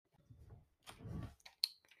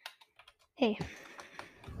Hey,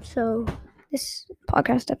 so this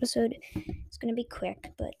podcast episode is going to be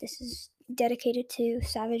quick, but this is dedicated to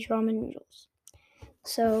Savage Ramen Noodles.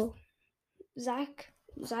 So, Zach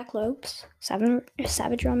Lopes,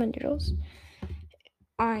 Savage Ramen Noodles,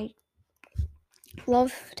 I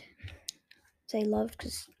loved, say loved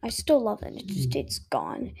because I still love it, it's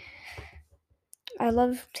gone. I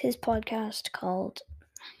loved his podcast called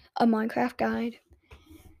A Minecraft Guide,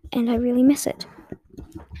 and I really miss it.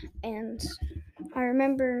 And I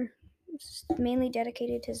remember it's mainly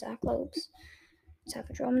dedicated to Zach Lopes.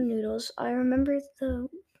 Savage Ramen Noodles. I remember the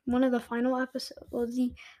final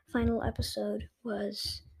episode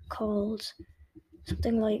was called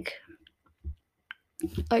something like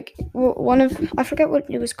one of I forget what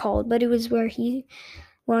it was called, but it was where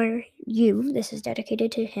this is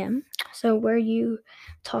dedicated to him. So where you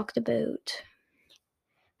talked about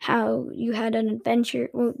how you had an adventure.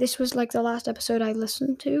 Well, this was like the last episode I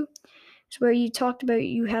listened to. It's where you talked about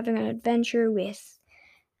you having an adventure with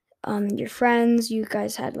your friends. You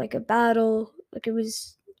guys had like a battle. Like it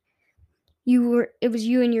was you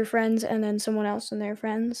and your friends and then someone else and their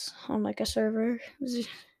friends on like a server.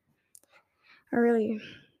 I really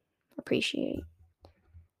appreciate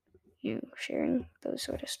you sharing those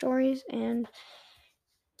sort of stories, and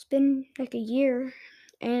it's been like a year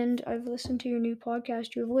and I've listened to your new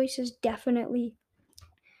podcast. Your voice has definitely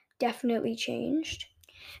changed,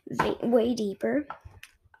 way deeper.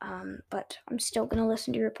 But I'm still gonna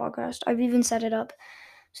listen to your podcast. I've even set it up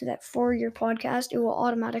so that for your podcast it will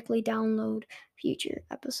automatically download future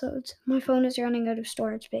episodes. My phone is running out of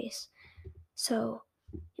storage space, so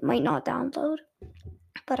it might not download,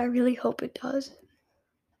 but I really hope it does,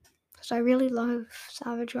 because I really love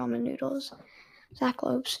Savage Ramen Noodles, Zach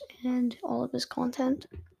Lopes, and all of his content.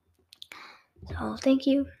 So thank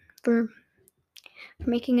you for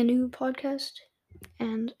making a new podcast,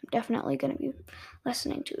 and I'm definitely going to be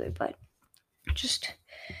listening to it. But just,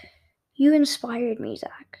 you inspired me,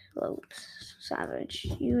 Zach Lopes, Savage.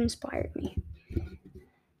 You inspired me.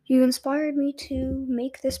 You inspired me to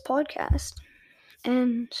make this podcast,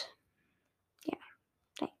 and yeah,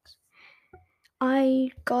 thanks. I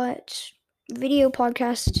got video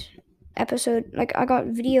podcast episode, I got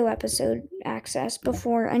video episode access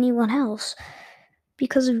before anyone else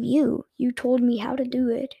because of you. You told me how to do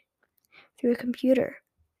it through a computer.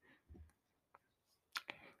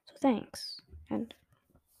 So thanks, and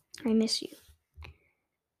I miss you.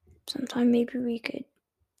 Sometime maybe we could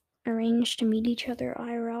arrange to meet each other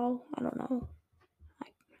IRL. I don't know.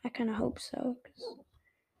 I kind of hope so, because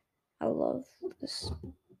I love this.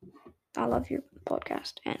 I love your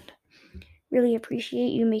podcast and really appreciate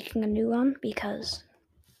you making a new one, because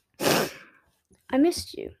I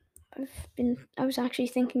missed you. I was actually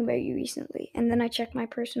thinking about you recently, and then I checked my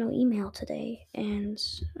personal email today and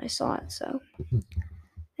I saw it, so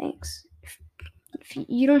thanks. If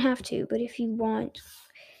you don't have to, but if you want,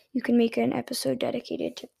 you can make an episode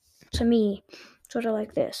dedicated to me, sort of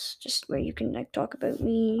like this, just where you can like talk about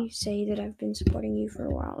me, say that I've been supporting you for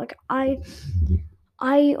a while. Like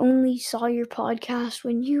I only saw your podcast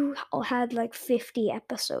when you had like 50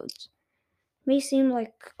 episodes. It may seem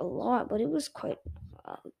like a lot, but it was quite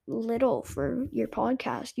little for your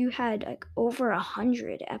podcast. You had like over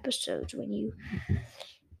 100 episodes when you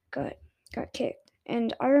got kicked.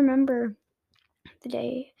 And I remember the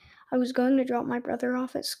day I was going to drop my brother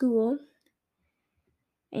off at school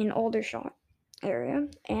in Aldershot area,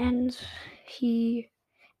 and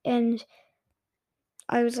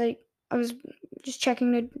I was just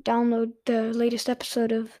checking to download the latest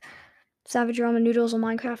episode of Savage Ramen Noodles, a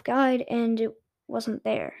Minecraft Guide, and it wasn't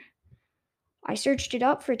there. I searched it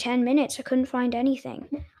up for 10 minutes. I couldn't find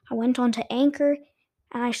anything. I went on to Anchor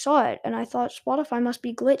and I saw it, and I thought Spotify must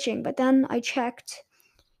be glitching, but then I checked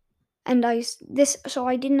and so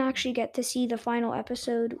I didn't actually get to see the final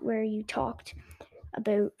episode where you talked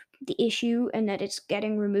about the issue and that it's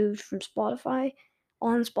getting removed from Spotify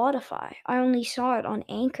on Spotify. I only saw it on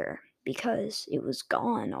Anchor because it was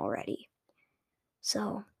gone already.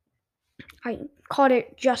 So I caught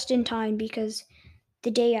it just in time, because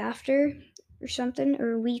the day after or something,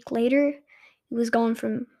 or a week later, it was gone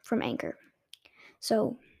from Anchor.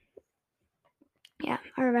 So yeah,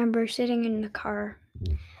 I remember sitting in the car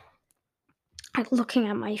looking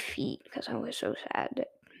at my feet because I was so sad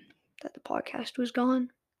that the podcast was gone.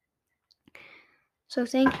 So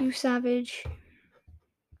thank you, Savage,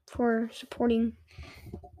 for supporting,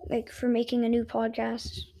 for making a new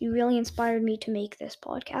podcast. You really inspired me to make this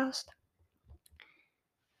podcast.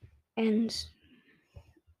 And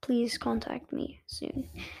please contact me soon.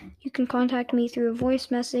 You can contact me through a voice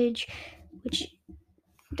message, which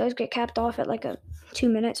does get capped off at like a 2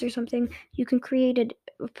 minutes or something, you can create a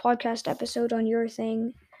podcast episode on your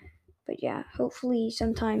thing. But yeah, hopefully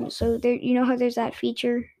sometime. So there, you know how there's that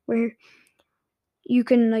feature where you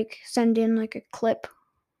can like send in like a clip,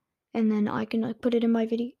 and then I can like put it in my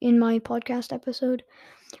podcast episode,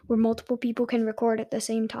 where multiple people can record at the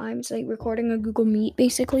same time. It's like recording a Google Meet,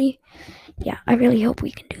 basically. Yeah, I really hope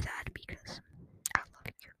we can do that because I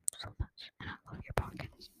love you so much, and I love your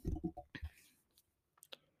podcast.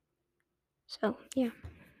 So yeah,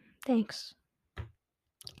 thanks.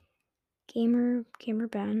 Gamer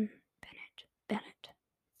Bennett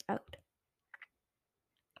out.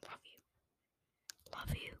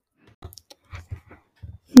 Love you.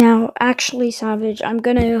 Now, actually, Savage, I'm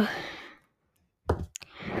gonna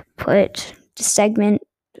put the segment.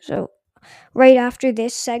 So right after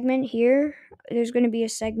this segment here, there's gonna be a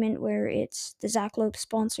segment where it's the Zach Lope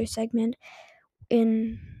sponsor segment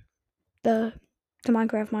in the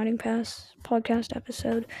Minecraft Mining Pass podcast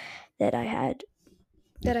episode that I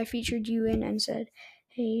featured you in and said,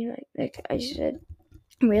 hey, like I said,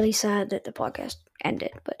 I'm really sad that the podcast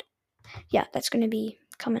ended, but yeah, that's gonna be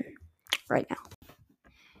coming right now.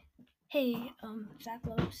 Hey, Zach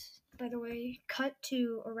Lopes, by the way, cut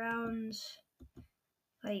to around,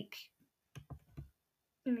 like,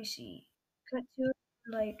 let me see, cut to,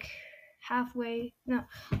 like, halfway, no,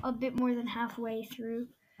 a bit more than halfway through,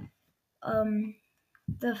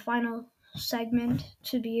 the final segment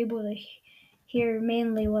to be able to hear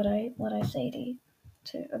mainly what I say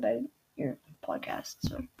to about your podcast,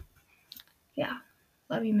 so, yeah,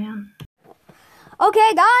 love you, man.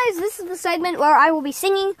 Okay, guys, this is the segment where I will be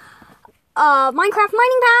singing Minecraft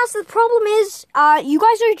Mining Pass. The problem is, you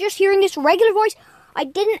guys are just hearing this regular voice. I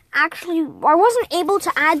wasn't able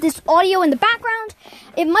to add this audio in the background.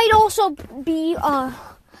 It might also be,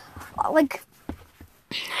 like,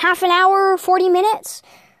 half an hour, 40 minutes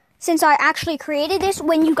since I actually created this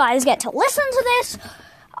when you guys get to listen to this.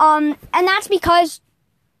 And that's because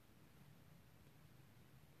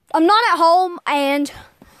I'm not at home and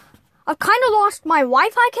I've kind of lost my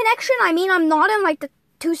Wi-Fi connection. I mean, I'm not in, like, the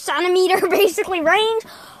 2 centimeter, basically, range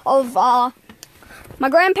of, my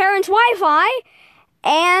grandparents' Wi-Fi.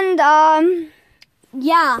 And,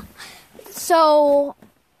 yeah. So,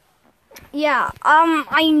 yeah.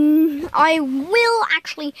 I will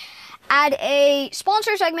actually add a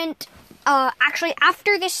sponsor segment, actually,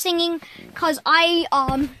 after this singing, because I,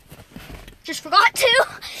 just forgot to.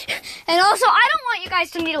 And also, I don't want you guys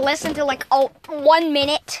to need to listen to, like, 1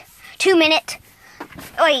 minute, 2 minute,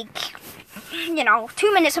 like,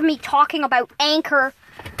 2 minutes of me talking about Anchor,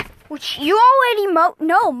 which you already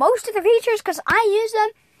know most of the features because I use them.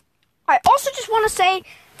 I also just want to say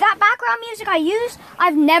that background music I use,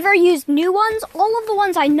 I've never used new ones. All of the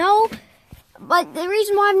ones I know, but the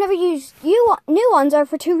reason why I've never used new ones are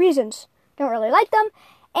for 2 reasons. Don't really like them,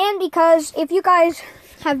 and because if you guys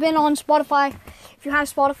have been on Spotify, if you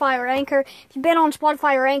have Spotify or Anchor, if you've been on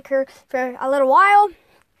Spotify or Anchor for a little while,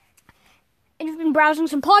 and you've been browsing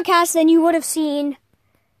some podcasts, then you would have seen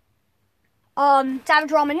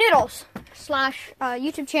Savage Ramen Noodles /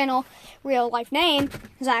 YouTube channel, real life name,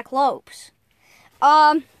 Zach Lopes.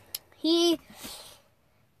 He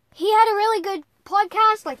had a really good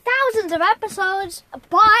podcast, like thousands of episodes,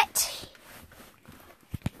 but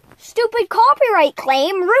stupid copyright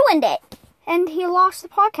claim ruined it. And he lost the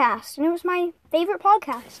podcast, and it was my favorite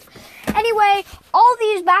podcast. Anyway, all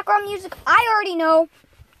these background music, I already know.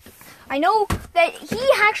 I know that he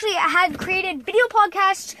actually had created video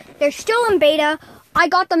podcasts. They're still in beta. I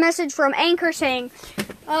got the message from Anchor saying,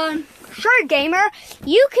 sure, gamer,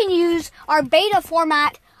 you can use our beta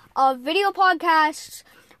format of video podcasts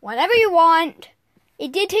whenever you want.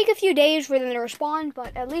 It did take a few days for them to respond,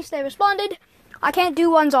 but at least they responded. I can't do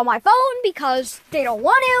ones on my phone because they don't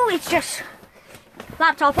want to. It's just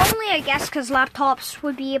laptop only, I guess, because laptops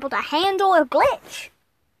would be able to handle a glitch.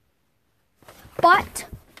 But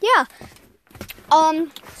yeah.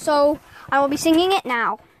 So I will be singing it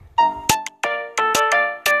now.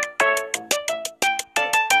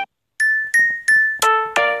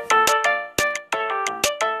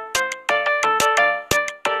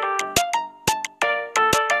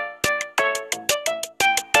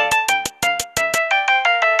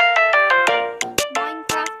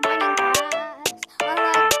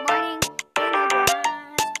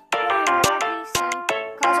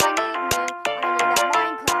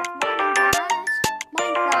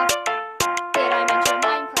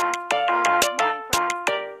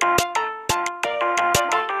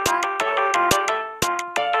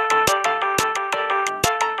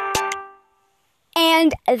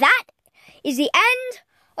 And that is the end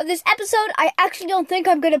of this episode. I actually don't think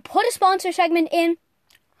I'm going to put a sponsor segment in.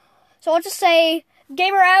 So I'll just say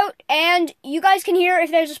Gamer out, and you guys can hear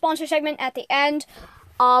if there's a sponsor segment at the end.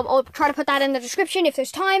 I'll try to put that in the description if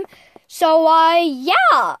there's time. So,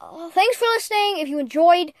 yeah. Thanks for listening. If you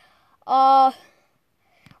enjoyed,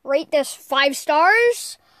 rate this 5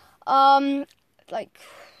 stars. Comment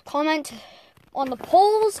on the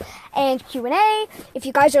polls and Q&A if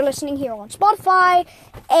you guys are listening here on Spotify.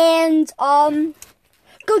 And, go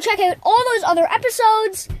check out all those other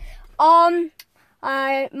episodes.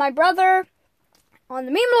 My brother on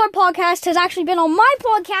the Meme Lord podcast has actually been on my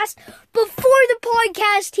podcast before the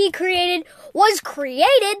podcast he created was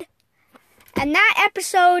created. And that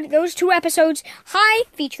episode, those 2 episodes, Hi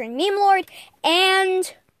featuring Meme Lord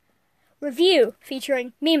and Review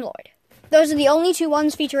featuring Meme Lord. Those are the only 2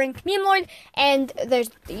 ones featuring Meme Lord. And there's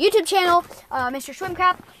the YouTube channel, Mr.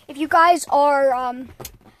 Swimcap. If you guys are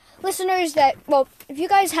listeners if you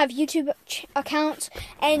guys have YouTube accounts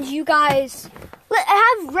and you guys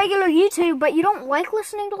have regular YouTube, but you don't like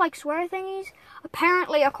listening to swear thingies,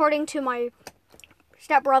 apparently, according to my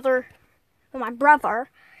stepbrother, my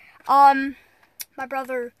brother, Meme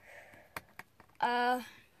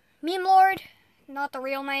Lord, not the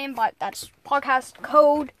real name, but that's podcast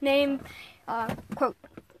code name,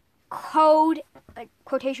 code,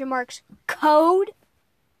 quotation marks, code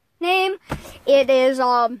name. It is,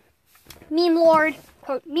 Meme Lord,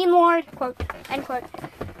 quote, Meme Lord, quote, end quote,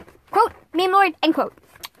 quote, Meme Lord, end quote.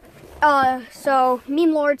 So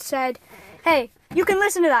Meme Lord said, hey, you can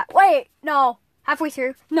listen to that. Wait, no. Halfway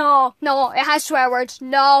through. No, it has swear words.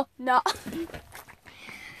 No.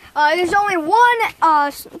 There's only one,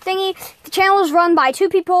 thingy. The channel is run by 2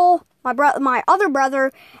 people. My other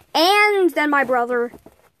brother, and then my brother,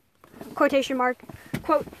 quotation mark,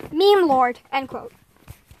 quote, Meme Lord, end quote.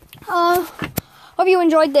 Hope you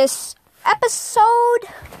enjoyed this episode,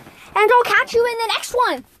 and I'll catch you in the next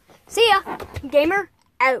one. See ya. Gamer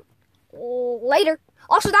out. Later.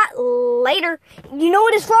 Also that later. You know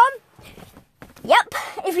what it's from? Yep.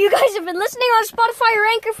 If you guys have been listening on Spotify or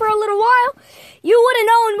Anchor for a little while, you would have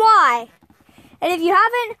known why. And if you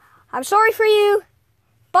haven't, I'm sorry for you.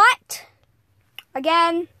 But,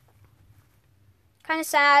 again, kind of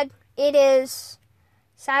sad. It is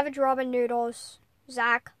Savage Ramen Noodles,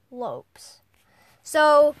 Zach Lopes.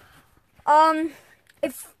 So,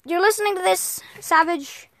 if you're listening to this,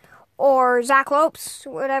 Savage or Zach Lopes,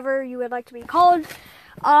 whatever you would like to be called,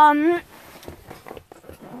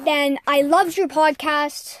 then I loved your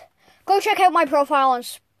podcast. Go check out my profile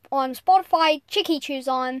on Spotify, Chicky Chews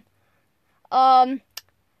on.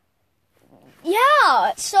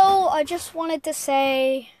 Yeah, so I just wanted to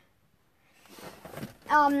say,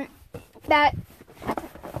 that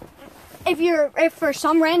if for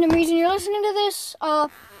some random reason you're listening to this,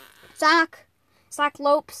 Zach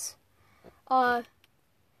Lopes,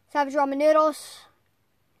 Savage Ramen Noodles,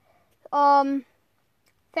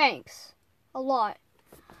 thanks a lot.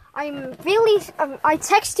 I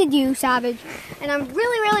texted you, Savage, and I'm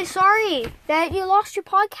really, really sorry that you lost your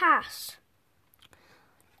podcast.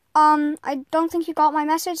 I don't think you got my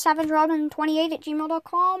message,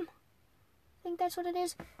 savageramen28@gmail.com. I think that's what it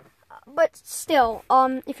is. But still,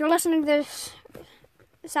 if you're listening to this,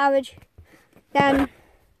 Savage, then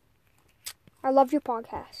I love your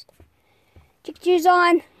podcast. Chick-Chews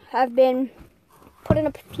on. I've been putting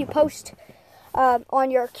up a few posts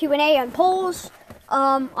on your Q&A and polls.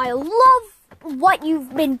 I love what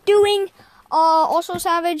you've been doing. Also,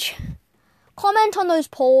 Savage, comment on those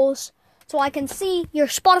polls so I can see your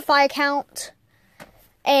Spotify account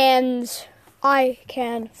and I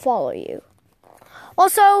can follow you.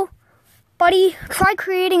 Also, buddy, try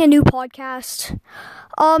creating a new podcast.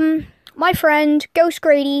 My friend, Ghost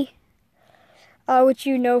Grady, which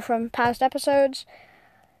you know from past episodes,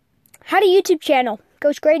 had a YouTube channel,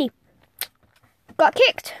 Ghost Grady. Got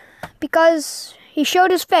kicked because he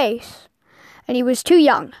showed his face and he was too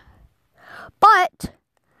young. But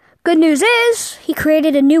good news is he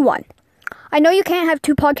created a new one. I know you can't have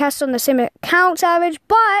 2 podcasts on the same account, Savage,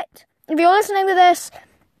 but if you're listening to this,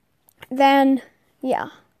 then yeah.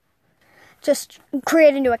 Just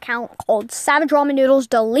create a new account called Savage Ramen Noodles,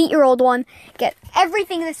 delete your old one, get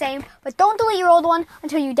everything the same, but don't delete your old one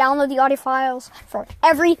until you download the audio files for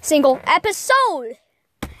every single episode.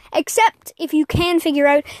 Except if you can figure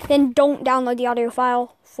out, then don't download the audio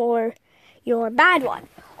file for your bad one.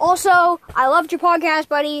 Also, I loved your podcast,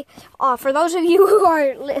 buddy. For those of you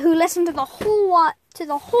who listened to the whole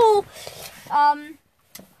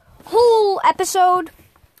episode,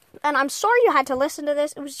 and I'm sorry you had to listen to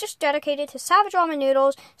this. It was just dedicated to Savage Ramen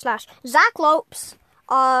Noodles / Zach Lopes.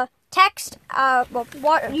 YouTube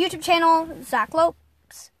channel Zach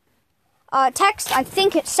Lopes. Text, I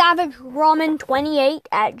think it's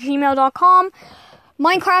savageramen28@gmail.com.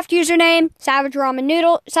 Minecraft username, Savage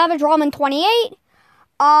Ramen 28.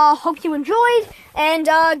 Hope you enjoyed, and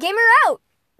Gamer out.